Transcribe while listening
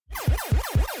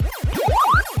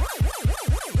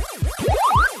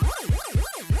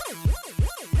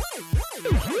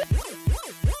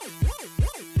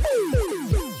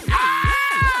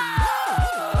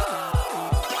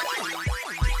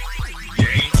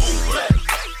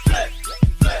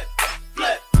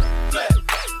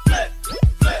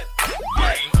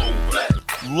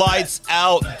Lights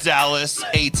out, Dallas,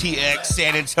 ATX,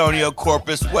 San Antonio,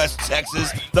 Corpus, West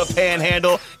Texas, the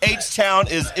Panhandle. H-Town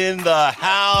is in the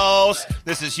house.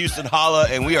 This is Houston Holla,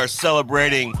 and we are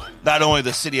celebrating not only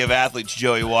the city of athletes,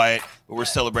 Joey Wyatt, but we're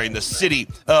celebrating the city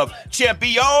of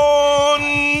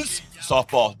champions.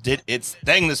 Softball did its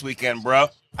thing this weekend, bro.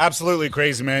 Absolutely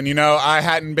crazy, man. You know, I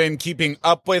hadn't been keeping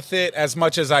up with it as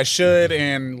much as I should,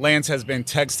 and Lance has been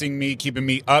texting me, keeping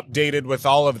me updated with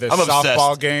all of the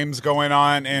softball games going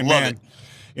on. And Love man, it.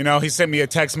 you know, he sent me a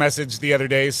text message the other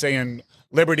day saying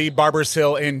Liberty, Barbers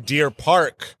Hill, and Deer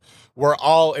Park were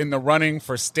all in the running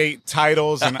for state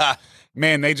titles. And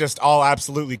man, they just all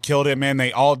absolutely killed it, man.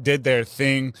 They all did their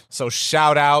thing. So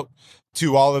shout out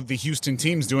to all of the Houston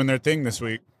teams doing their thing this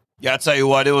week. Yeah, I'll tell you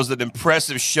what, it was an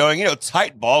impressive showing. You know,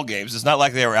 tight ball games. It's not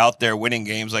like they were out there winning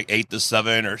games like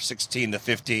 8-7 or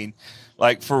 16-15.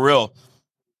 Like, for real,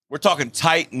 we're talking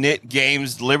tight-knit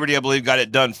games. Liberty, I believe, got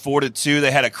it done 4-2. They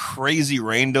had a crazy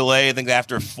rain delay. I think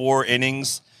after 4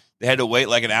 innings, they had to wait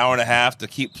like an hour and a half to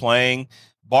keep playing.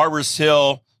 Barbers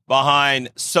Hill behind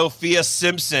Sophia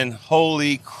Simpson.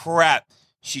 Holy crap.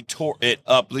 She tore it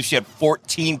up. I believe she had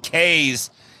 14 Ks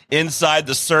inside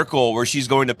the circle where she's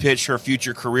going to pitch her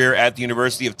future career at the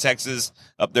University of Texas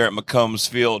up there at McCombs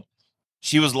Field.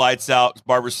 She was lights out.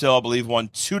 Barbers Hill, I believe, won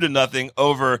 2-0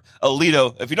 over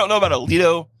Aledo. If you don't know about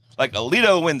Aledo, like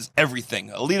Aledo wins everything.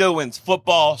 Aledo wins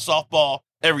football, softball,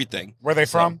 everything. Where are they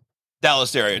from?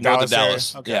 Dallas area, north of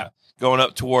Dallas. Okay. Yeah, going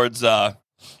up towards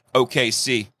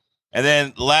OKC. And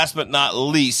then last but not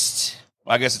least,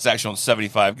 I guess it's actually on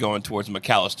 75 going towards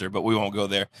McAllister, but we won't go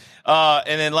there.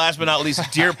 And then last but not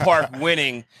least, Deer Park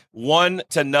winning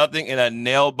 1-0 in a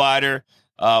nail biter.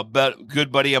 But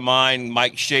good buddy of mine,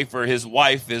 Mike Schaefer, his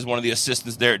wife is one of the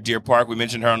assistants there at Deer Park. We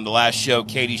mentioned her on the last show,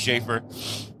 Katie Schaefer,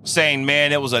 saying,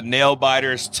 man, it was a nail biter.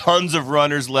 There's tons of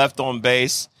runners left on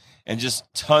base and just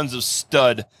tons of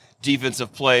stud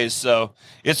defensive plays. So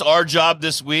it's our job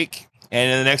this week and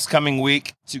in the next coming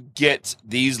week to get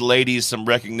these ladies some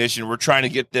recognition. We're trying to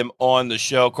get them on the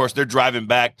show. Of course, they're driving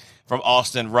back from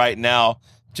Austin right now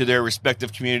to their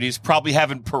respective communities, probably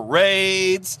having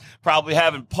parades, probably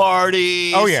having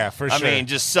parties. Oh, yeah, for sure. I mean,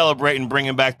 just celebrating,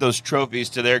 bringing back those trophies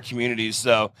to their communities.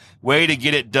 So way to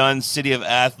get it done, City of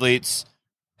Athletes.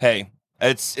 Hey,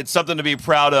 it's something to be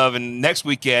proud of. And next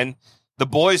weekend, the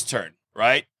boys' turn,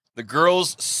 right? The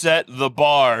girls set the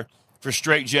bar for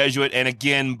Straight Jesuit, and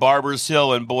again, Barbers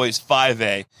Hill and boys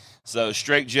 5A. So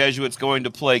Straight Jesuit's going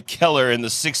to play Keller in the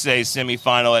 6A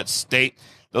semifinal at State.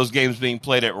 Those games being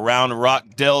played at Round Rock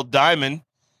Dell Diamond.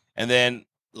 And then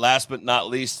last but not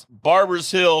least,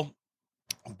 Barbers Hill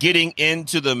getting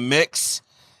into the mix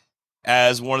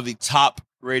as one of the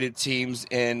top-rated teams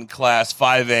in Class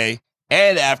 5A.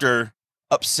 And after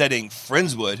upsetting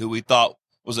Friendswood, who we thought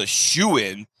was a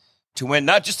shoo-in to win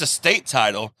not just a state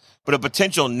title, but a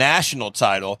potential national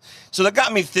title. So that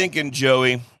got me thinking,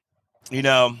 Joey, you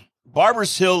know,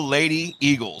 Barbers Hill Lady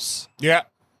Eagles. Yeah.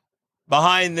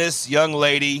 Behind this young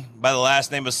lady by the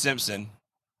last name of Simpson.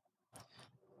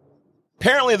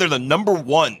 Apparently they're the number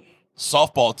 1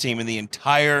 softball team in the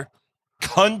entire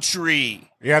country.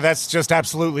 Yeah, that's just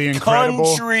absolutely incredible.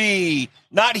 Country.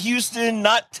 Not Houston,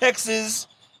 not Texas.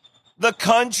 The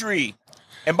country.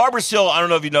 And Barbers Hill, I don't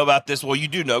know if you know about this. Well, you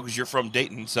do know because you're from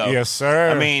Dayton. So yes,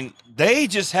 sir. I mean, they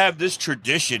just have this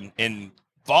tradition in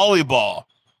volleyball,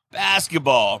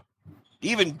 basketball,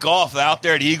 even golf out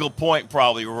there at Eagle Point,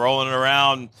 probably rolling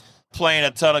around, playing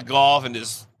a ton of golf and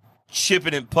just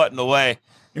chipping and putting away.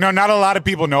 You know, not a lot of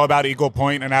people know about Eagle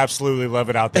Point and absolutely love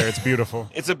it out there. It's beautiful.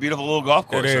 It's a beautiful little golf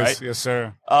course, it is, right? Yes,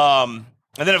 sir. And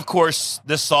then, of course,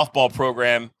 this softball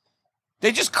program,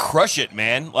 they just crush it,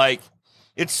 man. Like,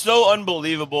 it's so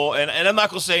unbelievable. And I'm not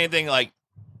going to say anything like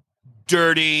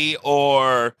dirty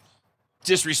or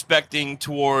disrespecting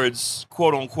towards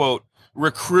quote unquote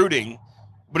recruiting,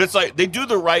 but it's like they do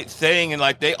the right thing and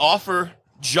like they offer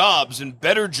jobs and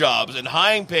better jobs and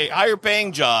higher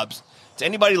paying jobs to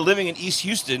anybody living in East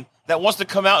Houston that wants to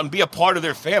come out and be a part of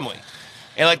their family.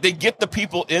 And like they get the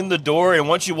people in the door. And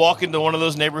once you walk into one of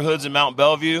those neighborhoods in Mount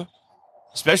Bellevue,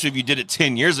 especially if you did it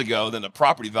 10 years ago, then the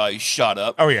property value shot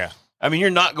up. Oh, yeah. I mean,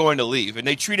 you're not going to leave. And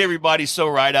they treat everybody so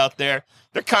right out there.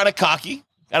 They're kind of cocky,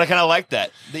 and I kind of like that.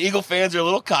 The Eagle fans are a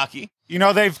little cocky. You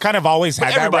know, they've kind of always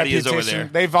had that everybody reputation. is over there.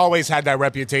 They've always had that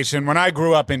reputation. When I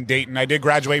grew up in Dayton, I did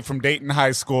graduate from Dayton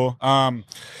High School.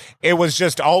 It was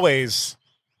just always,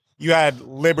 you had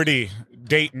Liberty,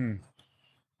 Dayton,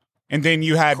 And then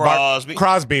you had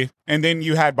Crosby. And then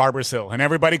you had Barbers Hill. And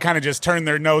everybody kind of just turned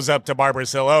their nose up to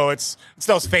Barbers Hill. Oh, it's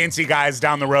those fancy guys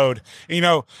down the road.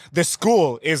 And, the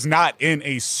school is not in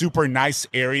a super nice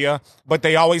area, but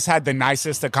they always had the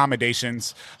nicest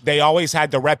accommodations. They always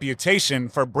had the reputation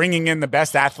for bringing in the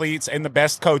best athletes and the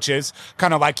best coaches,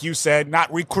 kind of like you said,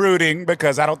 not recruiting,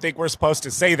 because I don't think we're supposed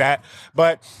to say that,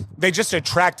 but they just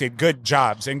attracted good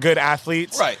jobs and good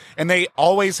athletes. Right. And they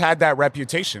always had that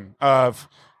reputation of,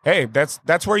 hey,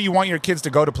 that's where you want your kids to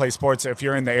go to play sports if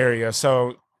you're in the area.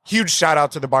 So huge shout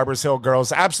out to the Barbers Hill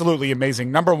girls. Absolutely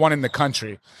amazing. Number one in the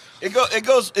country. It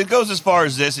goes as far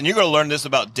as this, and you're going to learn this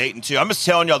about Dayton too. I'm just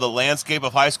telling y'all, the landscape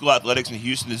of high school athletics in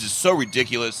Houston is just so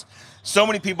ridiculous. So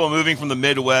many people moving from the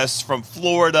Midwest, from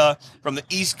Florida, from the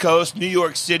East Coast, New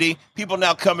York City. People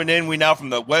now coming in. We now from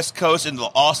the West Coast into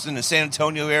the Austin and San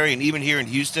Antonio area, and even here in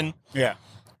Houston. Yeah.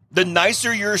 The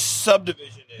nicer your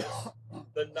subdivision is,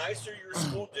 the nicer your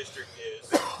school district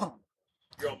is.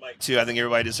 You're on mic too. I think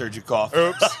everybody just heard you cough.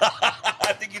 Oops.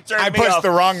 I think you turned me off. I pushed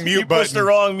the wrong mute button. You pushed the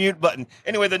wrong mute button.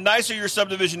 Anyway, the nicer your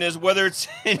subdivision is, whether it's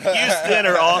in Houston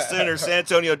or Austin or San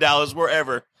Antonio, Dallas,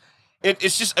 wherever,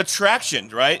 it's just attraction,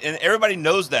 right? And everybody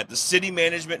knows that. The city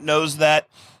management knows that.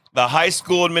 The high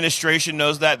school administration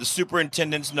knows that. The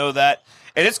superintendents know that.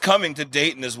 And it's coming to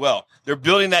Dayton as well. They're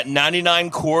building that 99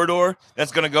 corridor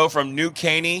that's going to go from New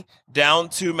Caney down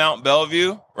to Mount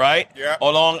Bellevue, right? Yeah.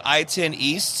 Along I-10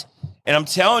 East. And I'm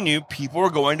telling you, people are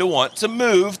going to want to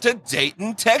move to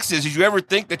Dayton, Texas. Did you ever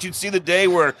think that you'd see the day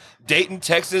where Dayton,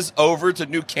 Texas over to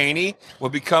New Caney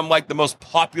would become like the most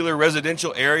popular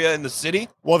residential area in the city?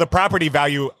 Well, the property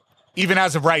value, even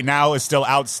as of right now, is still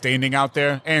outstanding out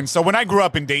there. And so when I grew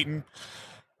up in Dayton,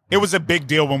 it was a big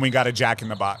deal when we got a Jack in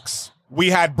the Box. We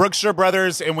had Brookshire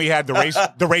Brothers and we had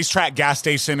the racetrack gas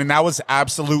station, and that was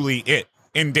absolutely it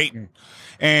in Dayton.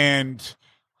 And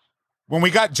when we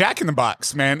got Jack in the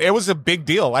Box, man, it was a big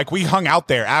deal. Like, we hung out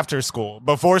there after school,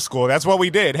 before school. That's what we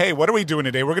did. Hey, what are we doing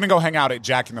today? We're going to go hang out at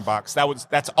Jack in the Box.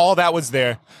 That's all that was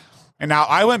there. And now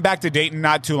I went back to Dayton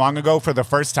not too long ago for the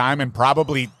first time in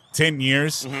probably 10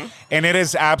 years, and it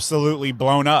is absolutely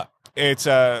blown up. It's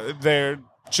they're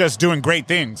just doing great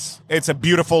things. It's a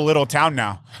beautiful little town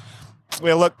now.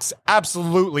 It looks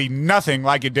absolutely nothing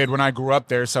like it did when I grew up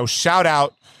there. So shout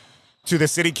out to the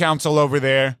city council over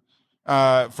there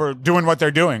for doing what they're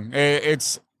doing.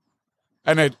 It's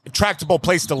an attractable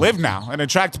place to live now, an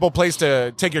attractable place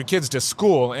to take your kids to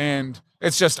school, and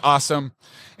it's just awesome.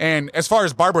 And as far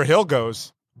as Barbers Hill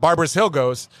goes,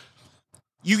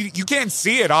 you can't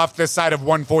see it off the side of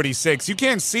 146. You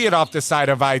can't see it off the side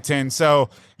of I-10. So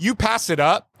you pass it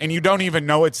up and you don't even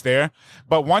know it's there.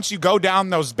 But once you go down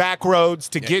those back roads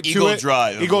to get to it,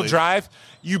 Eagle Drive,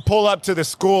 you pull up to the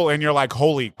school and you're like,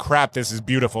 holy crap, this is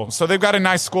beautiful. So they've got a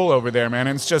nice school over there, man.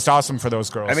 And it's just awesome for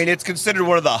those girls. I mean, it's considered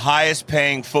one of the highest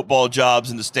paying football jobs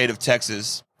in the state of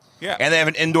Texas. Yeah. And they have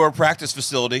an indoor practice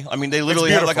facility. I mean, they literally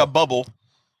have like a bubble.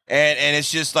 And it's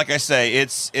just, like I say,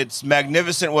 it's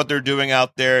magnificent what they're doing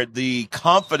out there, the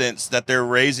confidence that they're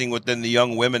raising within the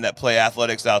young women that play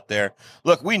athletics out there.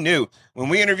 Look, we knew when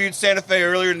we interviewed Santa Fe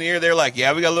earlier in the year, they're like,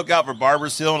 yeah, we got to look out for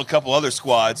Barbers Hill and a couple other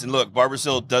squads. And look, Barbers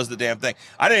Hill does the damn thing.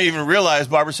 I didn't even realize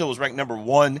Barbers Hill was ranked number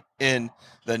 1 in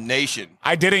the nation.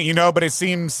 I didn't, but it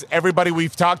seems everybody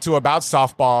we've talked to about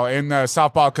softball in the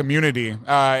softball community,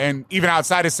 and even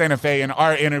outside of Santa Fe in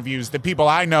our interviews, the people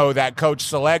I know that coach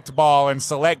select ball and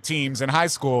select teams in high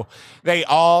school, they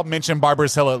all mention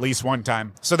Barbers Hill at least one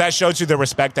time. So that shows you the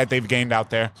respect that they've gained out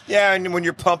there. Yeah, and when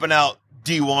you're pumping out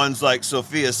D1s like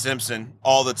Sophia Simpson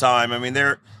all the time, I mean,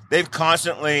 they've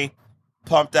constantly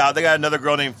pumped out. They got another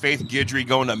girl named Faith Guidry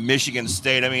going to Michigan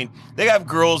State. I mean, they have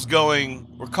girls going,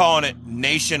 we're calling it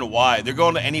nationwide. They're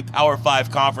going to any Power 5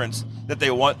 conference that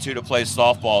they want to play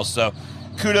softball. So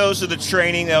kudos to the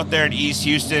training out there in East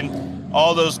Houston,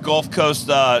 all those Gulf Coast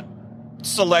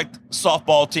select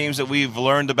softball teams that we've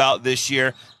learned about this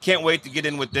year. Can't wait to get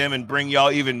in with them and bring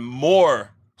y'all even more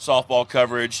softball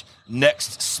coverage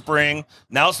next spring.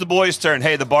 Now it's the boys' turn.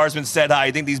 Hey, the bar's been set high.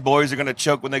 You think these boys are going to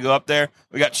choke when they go up there?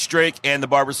 We got Strake and the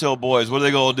Barbers Hill boys. What are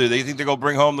they going to do? They think they're going to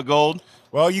bring home the gold?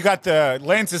 Well, you got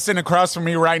Lance is sitting across from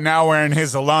me right now wearing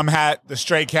his alum hat, the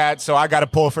Strake hat, so I got to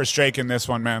pull for Strake in this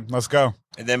one, man. Let's go.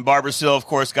 And then Barbers Hill, of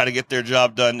course, got to get their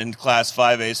job done in Class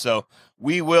 5A, so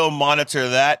we will monitor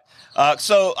that.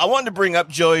 So I wanted to bring up,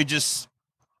 Joey, just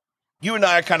you and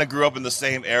I kind of grew up in the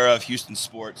same era of Houston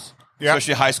sports. Yeah.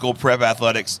 Especially high school prep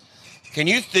athletics. Can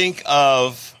you think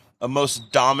of a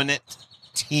most dominant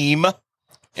team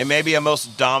and maybe a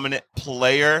most dominant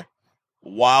player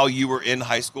while you were in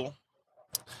high school?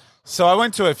 So I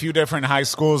went to a few different high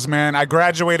schools, man. I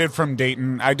graduated from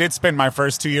Dayton. I did spend my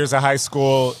first 2 years of high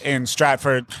school in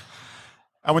Stratford.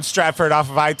 I went to Stratford off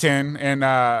of I-10 in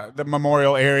the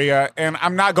Memorial area. And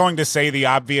I'm not going to say the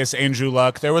obvious Andrew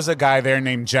Luck. There was a guy there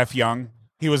named Jeff Young.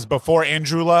 He was before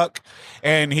Andrew Luck,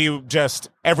 and he just,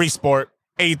 every sport,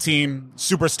 A-team,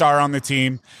 superstar on the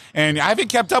team. And I haven't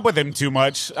kept up with him too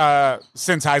much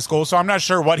since high school, so I'm not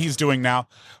sure what he's doing now.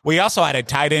 We also had a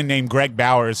tight end named Greg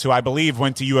Bowers, who I believe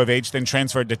went to U of H, then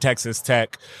transferred to Texas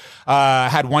Tech.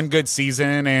 Had one good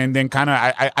season, and then kind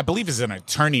of, I believe is an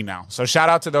attorney now. So shout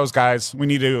out to those guys. We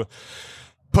need to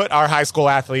put our high school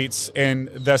athletes in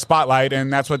the spotlight,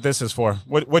 and that's what this is for.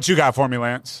 What you got for me,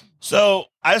 Lance? So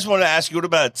I just want to ask you, what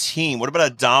about a team? What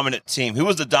about a dominant team? Who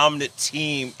was the dominant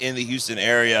team in the Houston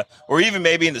area, or even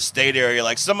maybe in the state area?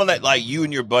 Like someone that like you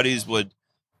and your buddies would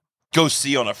go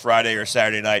see on a Friday or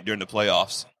Saturday night during the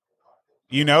playoffs.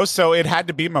 You know, so it had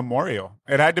to be Memorial.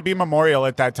 It had to be Memorial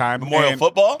at that time. Memorial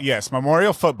football? Yes,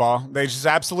 Memorial football. They just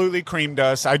absolutely creamed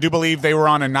us. I do believe they were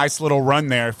on a nice little run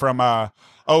there from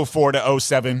 04 to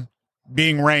 07,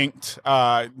 being ranked,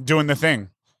 doing the thing.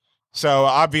 So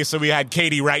obviously we had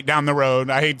Katy right down the road.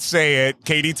 I hate to say it,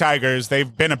 Katy Tigers.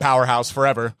 They've been a powerhouse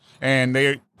forever, and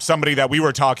they're somebody that we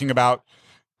were talking about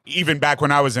even back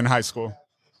when I was in high school.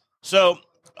 So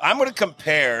I'm going to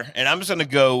compare, and I'm just going to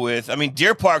go with, I mean,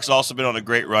 Deer Park's also been on a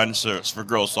great run for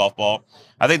girls softball.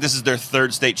 I think this is their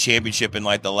third state championship in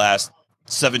like the last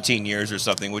 17 years or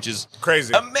something, which is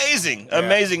crazy. Amazing. Yeah.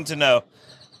 Amazing to know.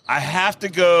 I have to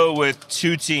go with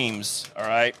two teams, all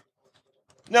right?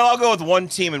 No, I'll go with one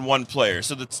team and one player.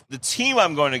 So the team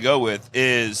I'm going to go with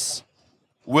is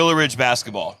Willow Ridge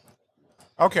basketball.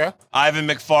 Okay. Ivan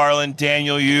McFarland,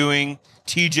 Daniel Ewing,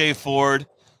 TJ Ford.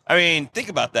 I mean, think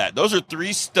about that. Those are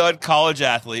three stud college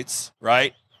athletes,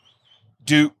 right?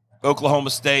 Duke, Oklahoma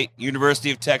State,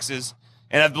 University of Texas.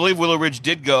 And I believe Willow Ridge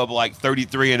did go up like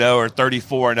 33-0 or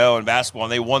 34-0 in basketball,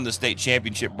 and they won the state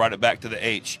championship, brought it back to the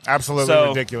H. Absolutely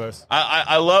ridiculous.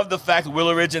 I love the fact that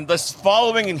Willow Ridge, and this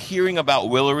following and hearing about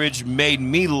Willow Ridge made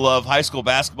me love high school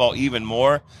basketball even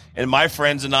more. And my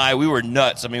friends and I, we were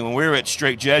nuts. I mean, when we were at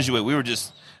Straight Jesuit,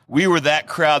 we were that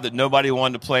crowd that nobody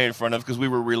wanted to play in front of because we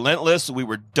were relentless, we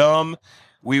were dumb,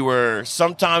 we were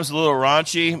sometimes a little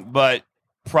raunchy, but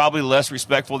probably less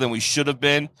respectful than we should have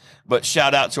been. But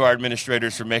shout out to our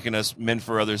administrators for making us men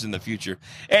for others in the future.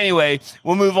 Anyway,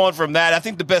 we'll move on from that. I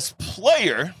think the best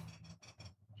player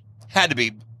had to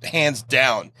be hands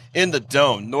down in the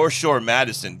Dome, North Shore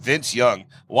Madison, Vince Young.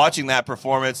 Watching that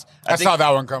performance, I saw that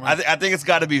one coming. I think it's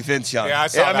got to be Vince Young. Yeah, I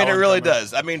saw that mean, one it really coming.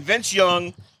 does. I mean, Vince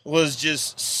Young was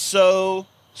just so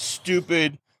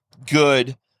stupid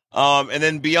good. And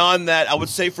then beyond that, I would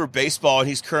say for baseball, and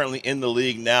he's currently in the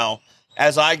league now,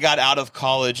 as I got out of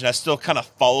college and I still kind of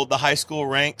followed the high school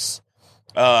ranks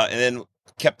and then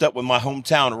kept up with my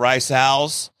hometown Rice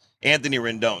Owls, Anthony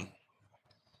Rendon.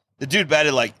 The dude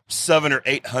batted like 700 or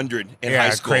 800 in high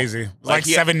school. Crazy. Like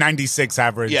 796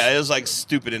 average. Yeah, it was like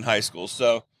stupid in high school.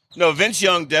 So, no, Vince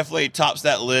Young definitely tops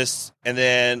that list. And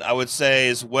then I would say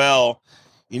as well,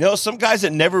 you know, some guys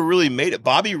that never really made it.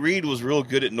 Bobby Reed was real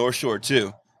good at North Shore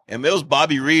too. And it was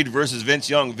Bobby Reed versus Vince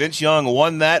Young. Vince Young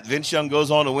won that. Vince Young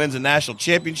goes on to win the national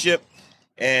championship.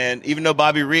 And even though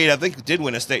Bobby Reed, I think, did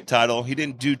win a state title, he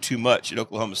didn't do too much at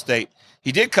Oklahoma State.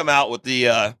 He did come out with he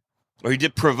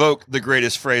did provoke the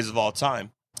greatest phrase of all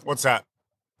time. What's that?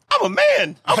 I'm a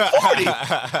man. I'm 40.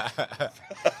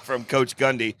 From Coach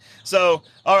Gundy. So,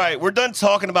 all right, we're done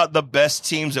talking about the best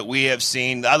teams that we have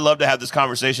seen. I'd love to have this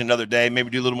conversation another day, maybe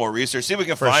do a little more research, see if we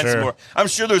can find some more. I'm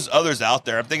sure there's others out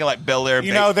there. I'm thinking like Bel Air.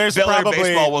 There's Bel Air probably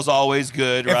baseball was always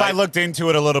good, If right? I looked into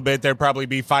it a little bit, there'd probably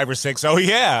be 5 or 6. Oh,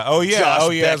 yeah.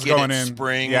 Josh It's Beckett going at in.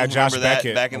 Spring. Yeah, Josh Remember that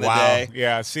Beckett. back in the wow. day.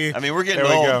 Yeah, see? I mean, we're getting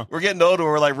there old. We go. We're getting older.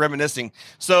 We're like reminiscing.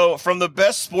 So, from the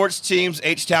best sports teams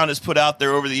H-Town has put out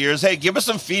there over the years, hey, give us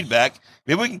some feedback.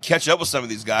 Maybe we can catch up with some of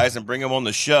these guys and bring them on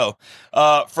the show.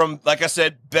 From, like I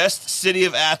said, best city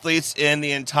of athletes in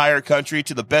the entire country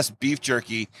to the best beef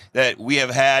jerky that we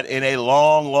have had in a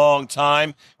long, long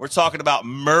time. We're talking about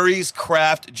Murray's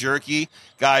Craft Jerky.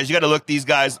 Guys, you got to look these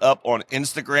guys up on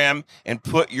Instagram and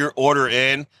put your order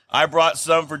in. I brought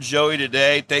some for Joey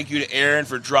today. Thank you to Aaron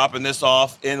for dropping this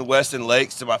off in Weston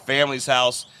Lakes to my family's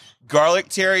house. Garlic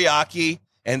teriyaki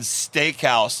and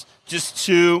steakhouse. Just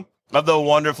two of the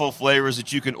wonderful flavors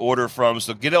that you can order from.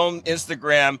 So get on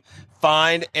Instagram,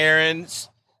 find Aaron's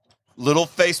little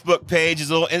Facebook page, his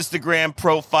little Instagram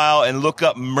profile, and look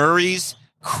up Murray's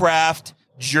Craft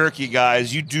Jerky,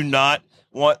 guys. You do not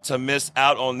want to miss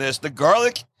out on this. The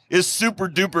garlic is super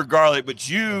duper garlic, but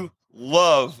you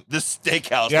love this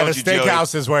steakhouse. Yeah, don't the you, Joey?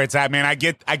 steakhouse is where it's at, man. I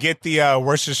get the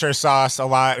Worcestershire sauce a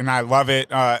lot, and I love it.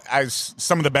 It's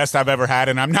some of the best I've ever had,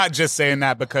 and I'm not just saying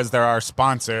that because they're our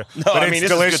sponsor. No, but I it's mean,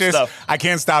 this is good delicious. stuff. I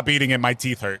can't stop eating it. My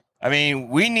teeth hurt. I mean,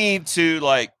 we need to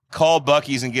call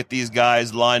Buc-ee's and get these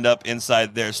guys lined up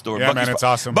inside their store. Yeah, man, it's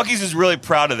awesome. Buc-ee's is really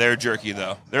proud of their jerky,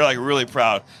 though. They're really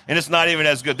proud, and it's not even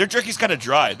as good. Their jerky's kind of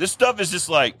dry. This stuff is just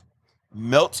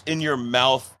melts in your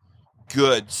mouth.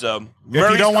 Good. So if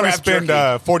you don't want to Craft spend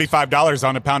Jerky. $45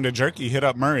 on a pound of jerky, hit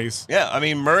up Murray's. Yeah, I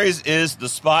mean Murray's is the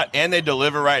spot, and they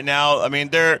deliver right now. I mean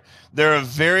they're a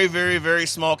very, very, very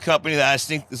small company that I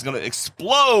think is going to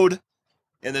explode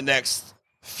in the next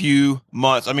few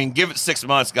months. I mean, give it 6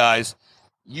 months, guys.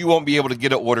 You won't be able to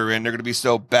get an order in. They're going to be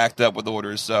so backed up with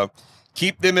orders. So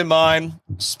keep them in mind.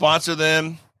 Sponsor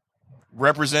them.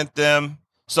 Represent them.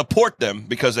 Support them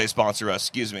because they sponsor us.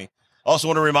 Excuse me. Also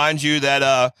want to remind you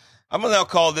that I'm going to now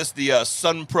call this the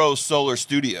SunPro Solar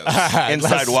Studios inside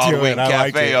Let's Wild do Wing it. I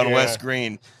like Cafe it, on yeah. West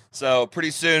Green. So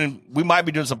pretty soon we might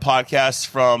be doing some podcasts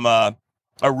from a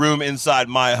room inside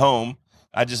my home.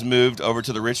 I just moved over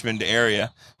to the Richmond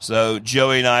area. So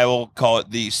Joey and I will call it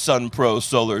the SunPro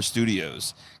Solar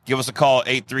Studios. Give us a call,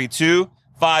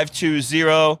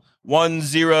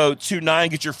 832-520-1029.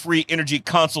 Get your free energy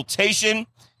consultation.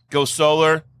 Go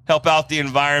solar. Help out the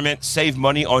environment. Save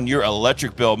money on your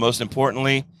electric bill, most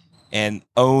importantly. And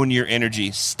own your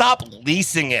energy. Stop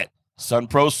leasing it.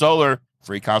 SunPro Solar,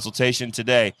 free consultation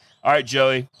today. All right,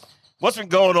 Joey, what's been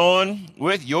going on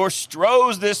with your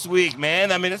Stros this week,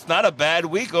 man? I mean, it's not a bad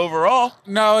week overall.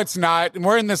 No, it's not.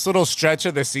 We're in this little stretch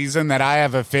of the season that I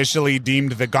have officially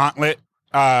deemed the gauntlet.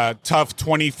 Tough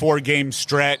 24-game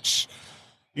stretch.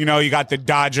 You know, you got the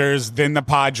Dodgers, then the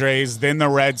Padres, then the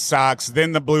Red Sox,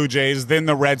 then the Blue Jays, then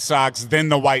the Red Sox, then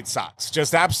the White Sox.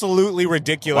 Just absolutely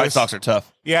ridiculous. White Sox are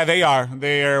tough. Yeah, they are.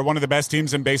 They are one of the best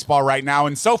teams in baseball right now.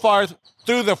 And so far,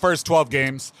 through the first 12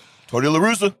 games, Tony La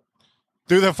Russa.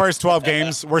 through the first 12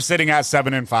 games, we're sitting at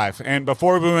 7-5. And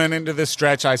before we went into this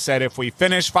stretch, I said if we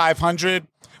finish 500,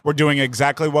 we're doing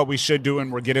exactly what we should do,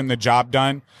 and we're getting the job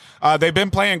done. They've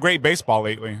been playing great baseball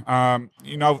lately.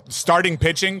 Starting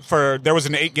pitching there was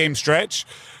an 8-game stretch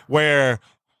where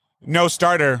no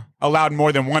starter allowed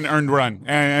more than one earned run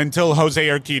until Jose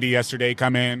Urquidy yesterday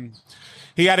come in.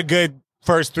 He had a good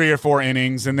first 3 or 4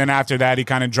 innings, and then after that, he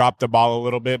kind of dropped the ball a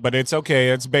little bit. But it's okay.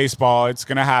 It's baseball. It's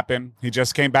going to happen. He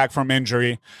just came back from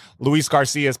injury. Luis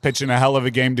Garcia is pitching a hell of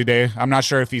a game today. I'm not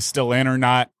sure if he's still in or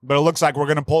not, but it looks like we're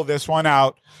going to pull this one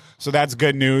out. So that's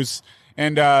good news.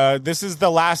 And this is the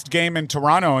last game in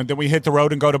Toronto, and then we hit the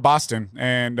road and go to Boston.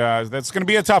 And that's going to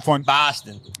be a tough one.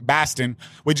 Boston.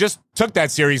 We just took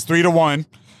that series 3-1,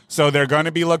 so they're going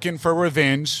to be looking for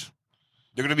revenge.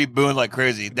 They're going to be booing like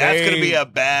crazy. That's going to be a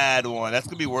bad one. That's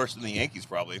going to be worse than the Yankees,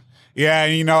 probably. Yeah,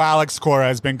 and Alex Cora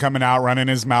has been coming out, running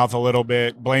his mouth a little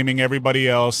bit, blaming everybody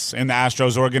else in the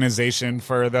Astros organization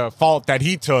for the fault that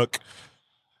he took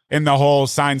in the whole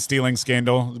sign-stealing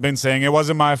scandal. He's been saying, it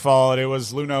wasn't my fault, it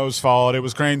was Luno's fault, it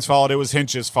was Crane's fault, it was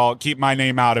Hinch's fault. Keep my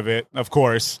name out of it, of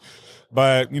course.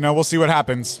 But, we'll see what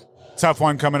happens. Tough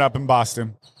one coming up in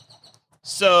Boston.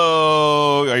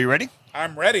 So, are you ready?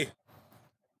 I'm ready.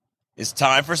 It's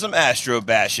time for some Astro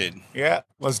bashing. Yeah,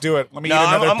 let's do it. Let me eat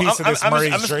another piece of this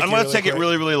Murray's jerky. I'm going to take it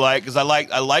really, really light because I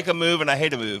like a move and I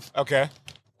hate a move. Okay.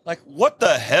 What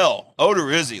the hell?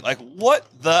 Odorizzi. What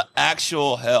the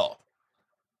actual hell?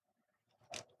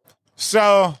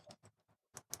 So,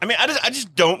 I mean, I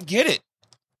just don't get it.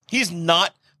 He's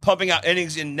not pumping out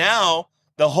innings, and now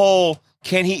the whole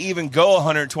can he even go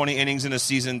 120 innings in a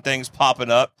season thing's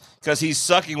popping up because he's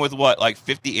sucking with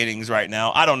 50 innings right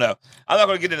now. I don't know. I'm not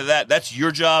going to get into that. That's your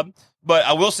job. But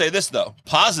I will say this, though.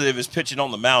 Positive is pitching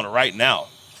on the mound right now.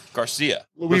 Garcia.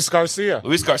 Luis Garcia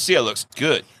looks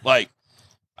good.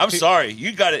 I'm sorry.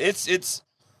 You got it. It's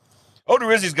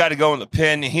Odorizzi's got to go in the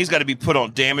pen, and he's got to be put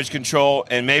on damage control.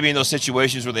 And maybe in those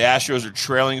situations where the Astros are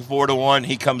trailing 4-1,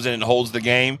 he comes in and holds the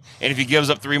game. And if he gives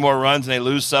up 3 more runs and they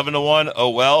lose 7-1,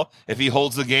 oh well. If he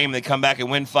holds the game, they come back and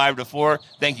win 5-4.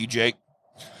 Thank you, Jake.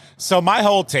 So my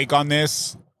whole take on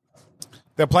this,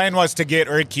 the plan was to get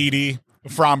Urquidy,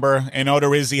 Fromber, and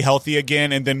Odorizzi healthy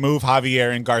again, and then move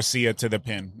Javier and Garcia to the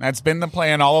pen. That's been the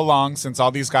plan all along since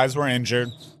all these guys were injured.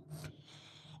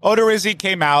 Odorizzi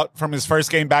came out from his first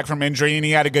game back from injury, and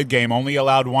he had a good game. Only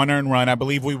allowed 1 earned run. I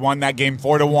believe we won that game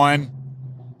 4-1.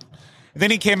 Then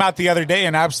he came out the other day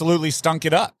and absolutely stunk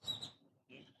it up.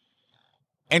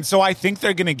 And so I think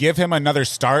they're going to give him another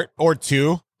start or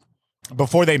 2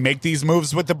 before they make these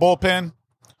moves with the bullpen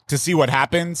to see what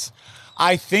happens.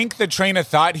 I think the train of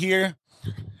thought here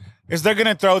is they're going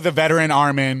to throw the veteran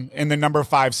arm in the number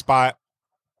 5 spot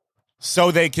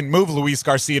so they can move Luis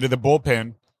Garcia to the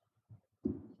bullpen.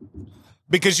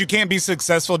 Because you can't be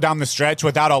successful down the stretch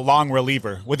without a long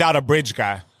reliever, without a bridge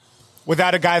guy,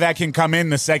 without a guy that can come in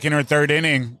the second or third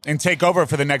inning and take over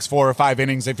for the next 4 or 5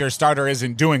 innings if your starter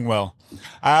isn't doing well.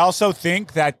 I also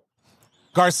think that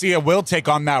Garcia will take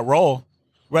on that role,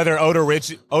 whether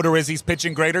Odorizzi's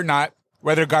pitching great or not,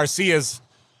 whether Garcia's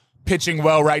pitching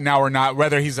well right now or not,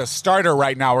 whether he's a starter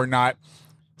right now or not.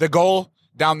 The goal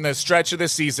down the stretch of the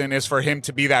season is for him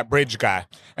to be that bridge guy.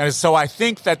 And so I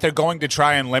think that they're going to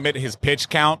try and limit his pitch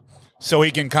count so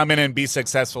he can come in and be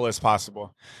successful as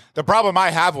possible. The problem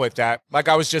I have with that, like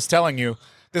I was just telling you,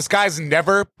 this guy's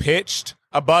never pitched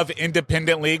above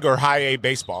independent league or high A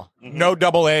baseball. Mm-hmm. No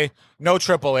double A, no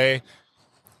triple A.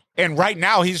 And right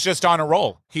now he's just on a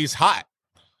roll. He's hot.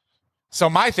 So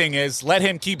my thing is, let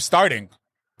him keep starting.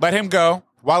 Let him go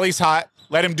while he's hot.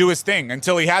 Let him do his thing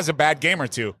until he has a bad game or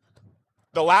two.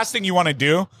 The last thing you want to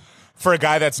do for a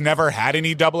guy that's never had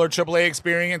any double or triple A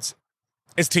experience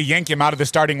is to yank him out of the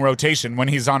starting rotation when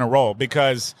he's on a roll,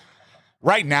 because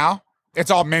right now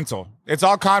it's all mental. It's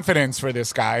all confidence for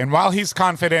this guy. And while he's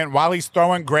confident, while he's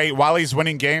throwing great, while he's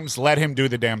winning games, let him do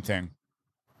the damn thing.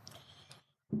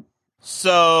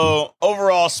 So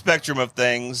overall spectrum of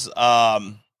things, look,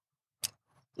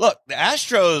 the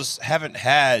Astros haven't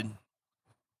had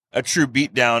a true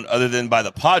beatdown other than by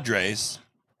the Padres.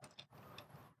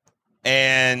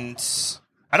 And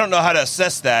I don't know how to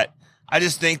assess that. I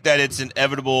just think that it's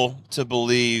inevitable to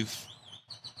believe,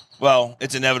 well,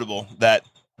 it's inevitable that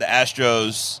the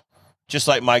Astros, just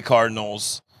like my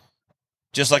Cardinals,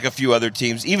 just like a few other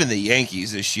teams, even the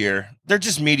Yankees this year, they're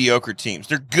just mediocre teams.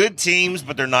 They're good teams,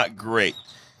 but they're not great.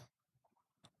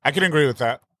 I can agree with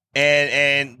that.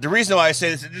 And the reason why I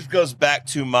say this, it just goes back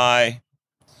to my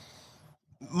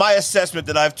assessment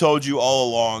that I've told you all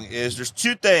along is there's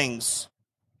two things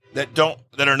that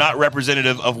are not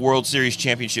representative of World Series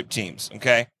championship teams,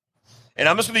 okay? And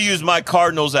I'm just going to use my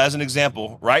Cardinals as an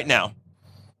example right now,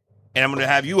 and I'm going to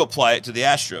have you apply it to the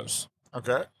Astros.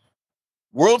 Okay.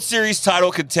 World Series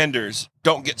title contenders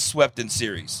don't get swept in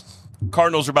series.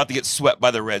 Cardinals are about to get swept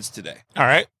by the Reds today. All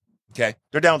right. Okay?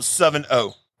 They're down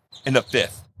 7-0 in the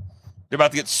fifth. They're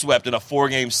about to get swept in a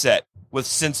 4-game set with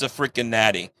Cinca freaking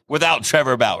Natty without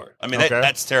Trevor Bauer. I mean,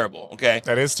 that's terrible, okay?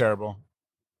 That is terrible.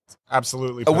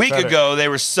 Absolutely. A week ago, they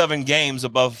were 7 games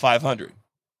above 500,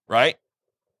 right?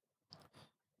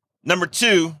 Number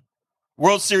 2,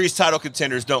 World Series title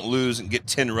contenders don't lose and get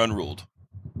 10-run ruled.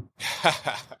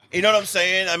 You know what I'm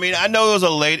saying? I mean, I know it was a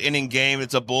late inning game.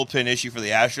 It's a bullpen issue for the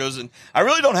Astros, and I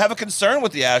really don't have a concern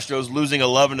with the Astros losing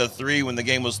 11-3 when the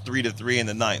game was 3-3 in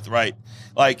the 9th, right?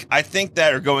 Like, I think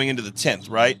that are going into the 10th,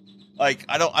 right? Like,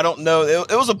 I don't know.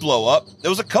 It was a blow-up.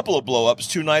 There was a couple of blow-ups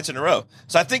 2 nights in a row.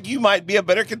 So I think you might be a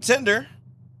better contender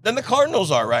than the Cardinals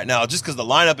are right now, just because the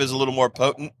lineup is a little more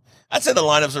potent. I'd say the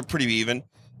lineups are pretty even,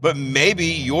 but maybe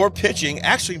your pitching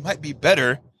actually might be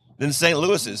better than St.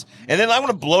 Louis's. And then I'm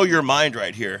going to blow your mind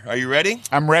right here. Are you ready?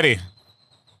 I'm ready.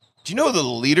 Do you know who the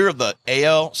leader of the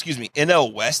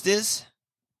NL West is?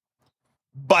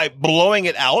 By blowing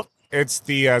it out? It's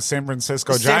the San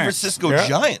Francisco Giants. San Francisco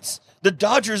Giants. The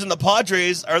Dodgers and the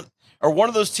Padres are one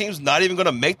of those teams not even going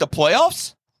to make the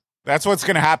playoffs? That's what's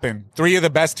going to happen. 3 of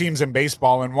the best teams in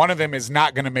baseball, and one of them is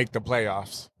not going to make the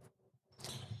playoffs.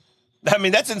 I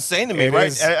mean, that's insane to me, it right?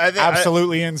 Is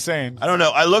absolutely insane. I don't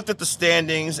know. I looked at the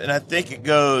standings, and I think it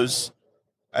goes,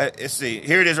 let's see.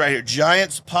 Here it is right here.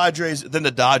 Giants, Padres, then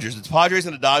the Dodgers. The Padres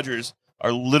and the Dodgers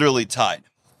are literally tied.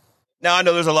 Now, I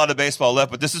know there's a lot of baseball left,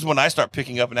 but this is when I start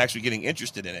picking up and actually getting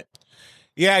interested in it.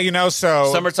 Yeah, so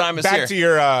summertime is back here. To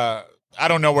your, I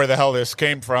don't know where the hell this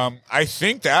came from. I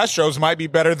think the Astros might be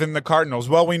better than the Cardinals.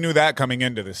 Well, we knew that coming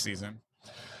into this season.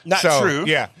 Not true.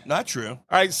 Yeah. Not true. All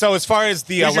right, so as far as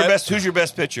the... Who's your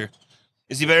best pitcher?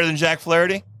 Is he better than Jack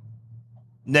Flaherty?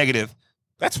 Negative.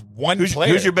 That's one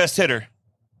player. Who's your best hitter?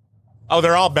 Oh,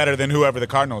 they're all better than whoever the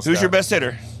Cardinals Who's got. your best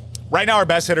hitter? Right now, our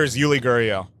best hitter is Yuli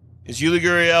Gurriel. Is Yuli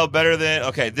Gurriel better than...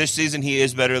 Okay, this season he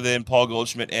is better than Paul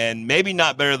Goldschmidt, and maybe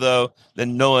not better, though,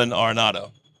 than Nolan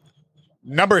Arenado.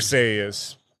 Numbers say he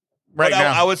is. Right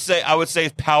now. I would say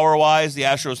power-wise, the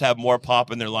Astros have more pop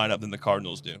in their lineup than the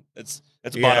Cardinals do. That's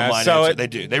bottom line answer. They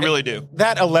do. They really do.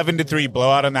 That 11-3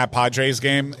 blowout in that Padres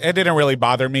game, it didn't really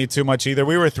bother me too much either.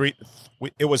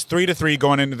 It was 3-3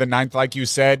 going into the 9th, like you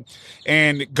said.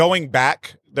 And going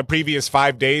back the previous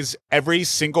 5 days, every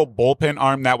single bullpen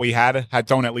arm that we had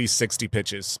thrown at least 60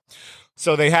 pitches.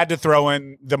 So they had to throw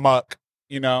in the muck.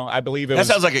 I believe that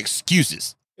sounds like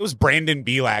excuses. It was Brandon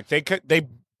Bielak. They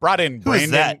Brought in Who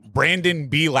is that? Brandon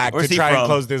Belak Where's to he try from? and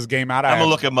close this game out. I'm going to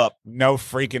look him up. No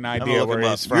freaking I'm gonna idea look where him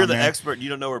up. he's from. You're the man. expert. You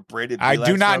don't know where Brandon I Belak's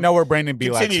do not from? know where Brandon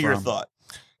Belak's from. Continue your thought.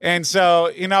 And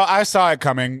so, I saw it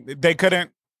coming. They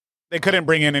couldn't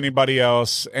bring in anybody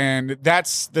else, and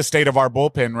that's the state of our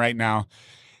bullpen right now.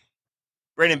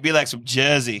 Brandon Belak's from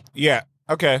Jersey. Yeah.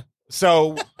 Okay.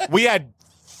 So we had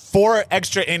 4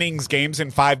 extra innings games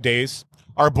in 5 days.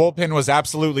 Our bullpen was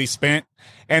absolutely spent,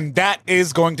 and that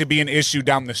is going to be an issue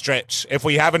down the stretch. If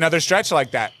we have another stretch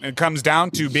like that, it comes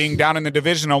down to being down in the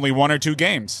division only 1 or 2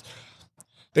 games.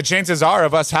 The chances are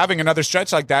of us having another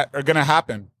stretch like that are going to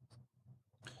happen.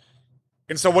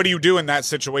 And so what do you do in that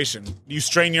situation? You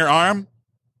strain your arm?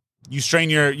 You strain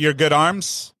your good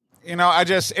arms?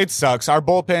 It sucks. Our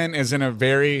bullpen is in a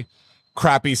very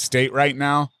crappy state right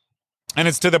now. And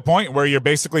it's to the point where you're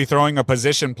basically throwing a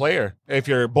position player if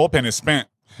your bullpen is spent.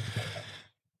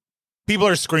 People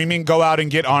are screaming, go out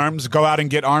and get arms, go out and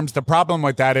get arms. The problem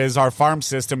with that is our farm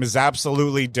system is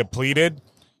absolutely depleted.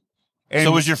 And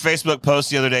So was your Facebook post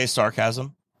the other day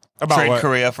sarcasm? about Trade what?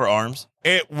 Correa for arms?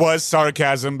 It was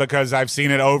sarcasm because I've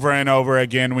seen it over and over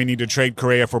again. We need to trade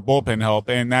Correa for bullpen help,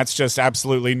 and that's just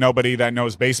absolutely nobody that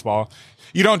knows baseball.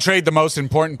 You don't trade the most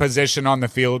important position on the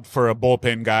field for a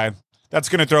bullpen guy. That's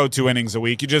going to throw 2 innings a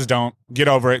week. You just don't. Get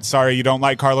over it. Sorry, you don't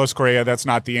like Carlos Correa. That's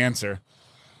not the answer.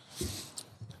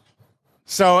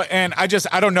 So, and I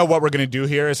don't know what we're going to do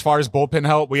here as far as bullpen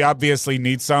help. We obviously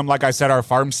need some. Like I said, our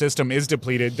farm system is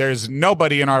depleted. There's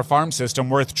nobody in our farm system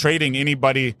worth trading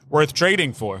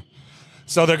for.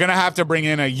 So they're going to have to bring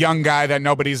in a young guy that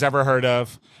nobody's ever heard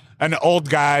of, an old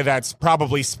guy that's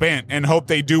probably spent, and hope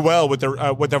they do well with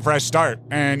a fresh start.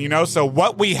 And, so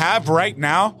what we have right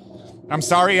now, I'm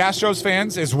sorry, Astros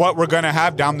fans, is what we're going to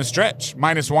have down the stretch,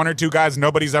 minus 1 or 2 guys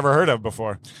nobody's ever heard of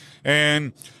before.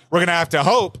 And we're going to have to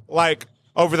hope, like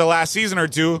over the last season or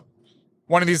 2,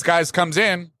 one of these guys comes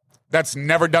in that's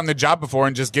never done the job before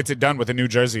and just gets it done with a new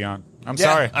jersey on. I'm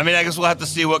sorry. I mean, I guess we'll have to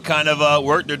see what kind of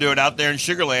work they're doing out there in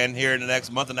Sugarland here in the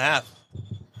next month and a half.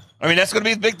 I mean, that's going to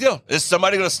be a big deal. Is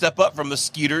somebody going to step up from the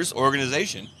Skeeters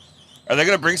organization? Are they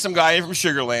going to bring some guy in from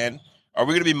Sugarland? Are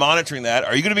we going to be monitoring that?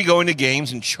 Are you going to be going to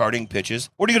games and charting pitches?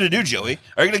 What are you going to do, Joey?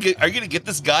 Are you going to get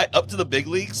this guy up to the big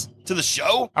leagues, to the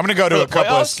show? I'm going to go to a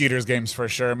couple of playoffs? Skeeters games for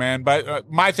sure, man. But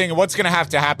my thing, what's going to have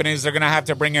to happen is they're going to have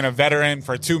to bring in a veteran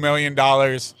for $2 million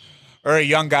or a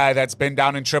young guy that's been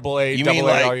down in AAA,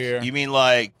 AA all year. You mean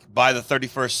like by the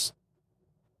 31st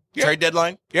trade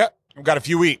deadline? Yep. We've got a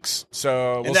few weeks,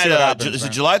 so we'll Isn't see that, what happens. Is it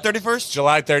man. July 31st?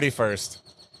 July 31st.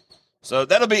 So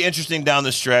that'll be interesting down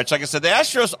the stretch. Like I said, the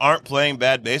Astros aren't playing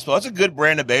bad baseball. It's a good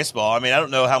brand of baseball. I mean, I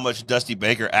don't know how much Dusty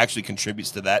Baker actually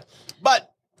contributes to that.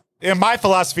 But My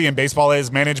philosophy in baseball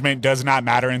is management does not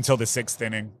matter until the 6th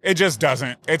inning. It just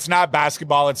doesn't. It's not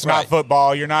basketball. It's not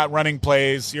football. You're not running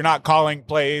plays. You're not calling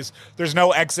plays. There's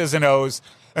no X's and O's.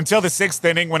 Until the 6th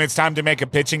inning, when it's time to make a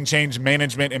pitching change,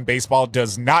 management in baseball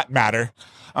does not matter.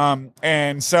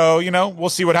 And so, we'll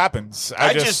see what happens.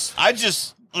 I just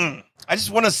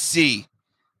want to see.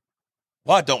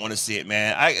 Well, I don't want to see it,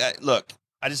 man.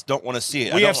 I just don't want to see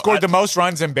it. We have scored the most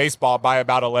runs in baseball by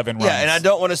about 11 runs. Yeah, and I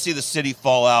don't want to see the city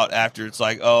fall out after it's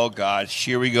like, oh, gosh,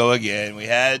 here we go again. We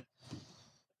had,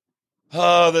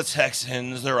 the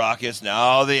Texans, the Rockets,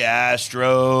 now the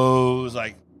Astros.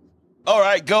 Like, all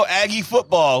right, go Aggie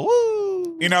football.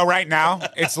 Woo! Right now,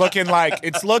 it's looking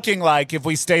like if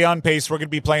we stay on pace, we're going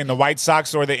to be playing the White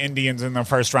Sox or the Indians in the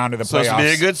first round of the So playoffs. it's going to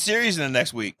be a good series in the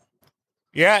next week.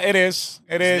 Yeah, it is.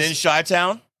 It Is it in is.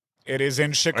 Chi-Town? It is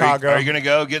in Chicago. Are you going to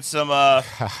go get some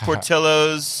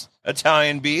Portillo's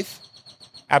Italian beef?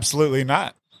 Absolutely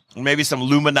not. And maybe some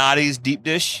Luminati's deep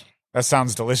dish? That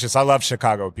sounds delicious. I love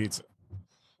Chicago pizza.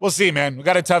 We'll see, man. We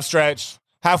got a tough stretch.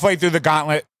 Halfway through the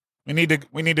gauntlet. We need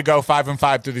to go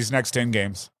 5-5 through these next 10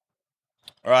 games.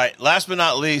 All right. Last but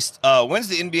not least, when's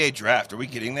the NBA draft? Are we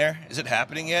getting there? Is it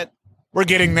happening yet? We're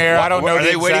getting there. I don't know. Are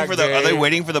they waiting exact for day. Are they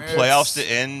waiting for the playoffs to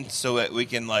end so that we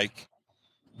can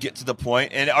get to the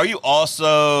point? And are you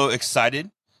also excited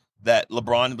that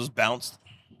LeBron was bounced?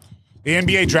 The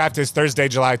NBA draft is Thursday,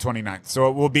 July 29th. So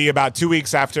it will be about 2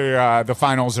 weeks after the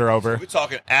finals are over. We're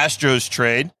talking Astros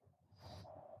trade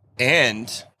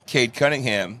and Cade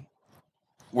Cunningham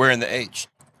wearing the H.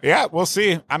 Yeah, we'll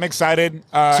see. I'm excited.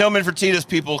 Tillman Fertitta's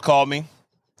people called me.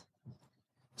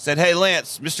 Said, hey,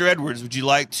 Lance, Mr. Edwards, would you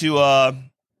like to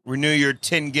renew your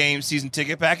 10-game season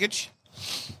ticket package?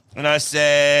 And I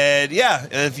said, yeah,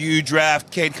 if you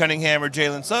draft Cade Cunningham or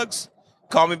Jalen Suggs,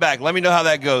 call me back. Let me know how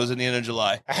that goes in the end of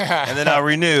July. And then I'll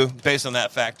renew based on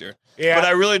that factor. Yeah. But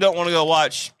I really don't want to go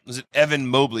watch, was it Evan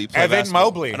Mobley play Evan basketball?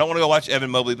 Mobley. I don't want to go watch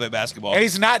Evan Mobley play basketball. And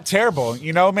he's not terrible.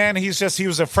 You know, man, he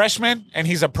was a freshman, and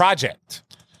he's a project.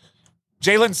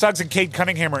 Jalen Suggs and Cade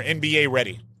Cunningham are NBA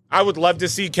ready. I would love to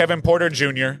see Kevin Porter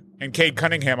Jr. and Cade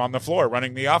Cunningham on the floor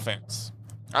running the offense.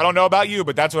 I don't know about you,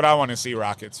 but that's what I want to see,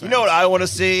 Rockets fans. You know what I want to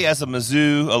see as a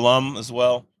Mizzou alum as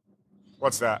well?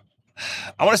 What's that?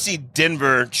 I want to see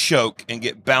Denver choke and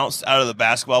get bounced out of the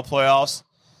basketball playoffs.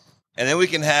 And then we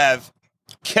can have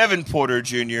Kevin Porter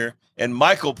Jr. and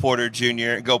Michael Porter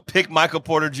Jr. go pick Michael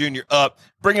Porter Jr. up,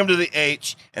 bring him to the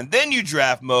H, and then you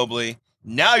draft Mobley.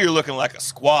 Now you're looking like a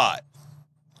squad.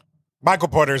 Michael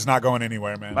Porter is not going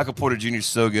anywhere, man. Michael Porter Jr. is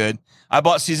so good. I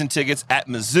bought season tickets at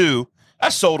Mizzou. I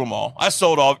sold them all. I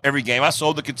sold every game. I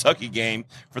sold the Kentucky game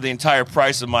for the entire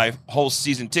price of my whole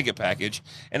season ticket package.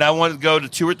 And I wanted to go to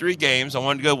 2 or 3 games. I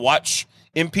wanted to go watch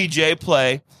MPJ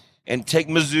play and take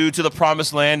Mizzou to the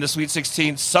promised land, the Sweet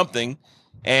 16, something.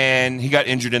 And he got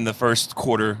injured in the first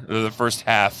quarter, or the first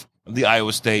half of the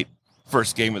Iowa State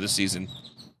first game of the season.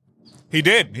 He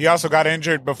did. He also got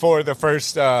injured before the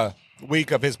first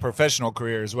week of his professional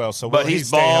career as well. So, but he's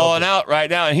balling out right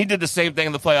now, and he did the same thing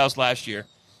in the playoffs last year.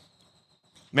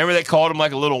 Remember they called him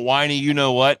like a little whiny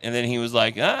you-know-what, and then he was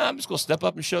like, I'm just going to step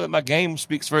up and show that my game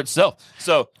speaks for itself.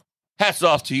 So hats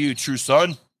off to you, true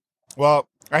son. Well,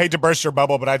 I hate to burst your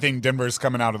bubble, but I think Denver's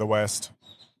coming out of the West.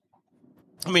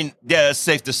 I mean, yeah, that's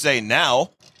safe to say now.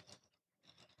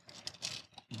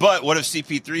 But what if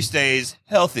CP3 stays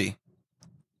healthy?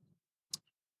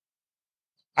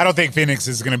 I don't think Phoenix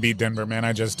is going to beat Denver, man.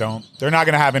 I just don't. They're not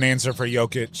going to have an answer for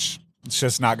Jokic. It's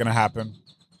just not going to happen.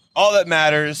 All that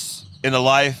matters in the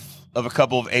life of a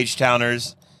couple of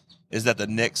H-Towners is that the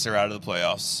Knicks are out of the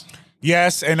playoffs.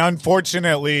 Yes, and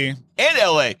unfortunately... And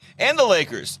LA, and the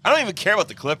Lakers. I don't even care about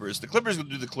the Clippers. The Clippers will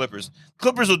do the Clippers.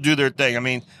 Clippers will do their thing. I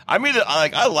mean, I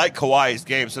like Kawhi's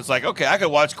game, so it's like, okay, I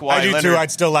could watch Kawhi I do Leonard. too.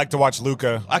 I'd still like to watch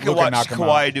Luka. I could watch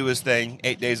Kawhi do his thing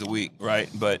 8 days a week, right?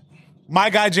 But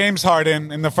my guy James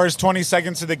Harden, in the first 20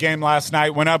 seconds of the game last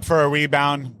night, went up for a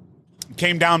rebound,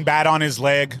 came down bad on his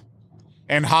leg,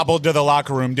 and hobbled to the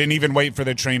locker room. Didn't even wait for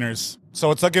the trainers.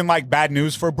 So it's looking like bad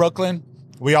news for Brooklyn.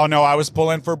 We all know I was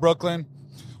pulling for Brooklyn.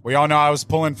 We all know I was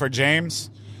pulling for James.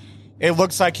 It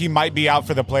looks like he might be out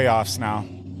for the playoffs now.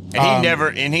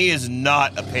 And he is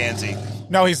not a pansy.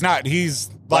 No, he's not.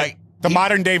 He's like the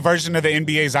modern day version of the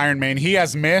NBA's Iron Man. He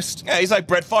has missed. Yeah, he's like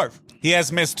Brett Favre. He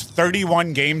has missed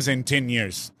 31 games in 10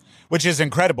 years, which is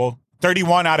incredible.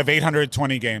 31 out of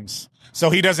 820 games. So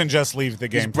he doesn't just leave the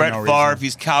game. He's Brett Favre.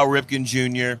 He's Cal Ripken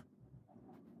Jr.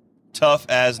 Tough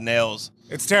as nails.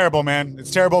 It's terrible, man.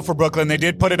 It's terrible for Brooklyn. They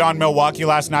did put it on Milwaukee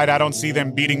last night. I don't see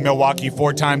them beating Milwaukee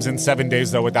 4 times in 7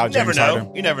 days, though, without James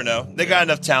Harden. You never know. They got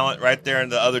enough talent right there, and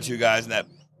the other 2 guys in that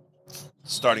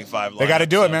starting 5 line. They got to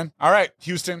do it, man. All right,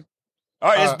 Houston. All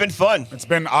right, it's been fun. It's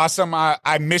been awesome.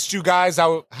 I missed you guys.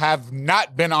 I have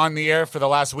not been on the air for the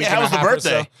last week and a half. How was the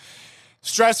birthday? So.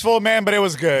 Stressful, man, but it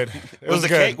was good. Was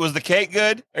the cake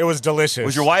good? It was delicious.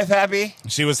 Was your wife happy?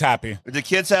 She was happy. Did the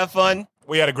kids have fun?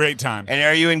 We had a great time. And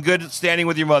are you in good standing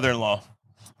with your mother-in-law?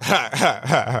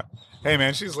 Hey,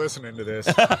 man, she's listening to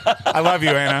this. I love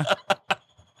you, Anna.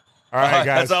 All right, guys.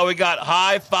 That's all we got.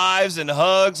 High fives and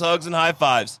hugs and high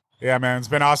fives. Yeah, man, it's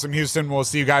been awesome, Houston. We'll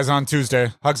see you guys on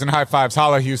Tuesday. Hugs and high fives.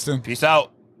 Holla, Houston. Peace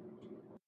out.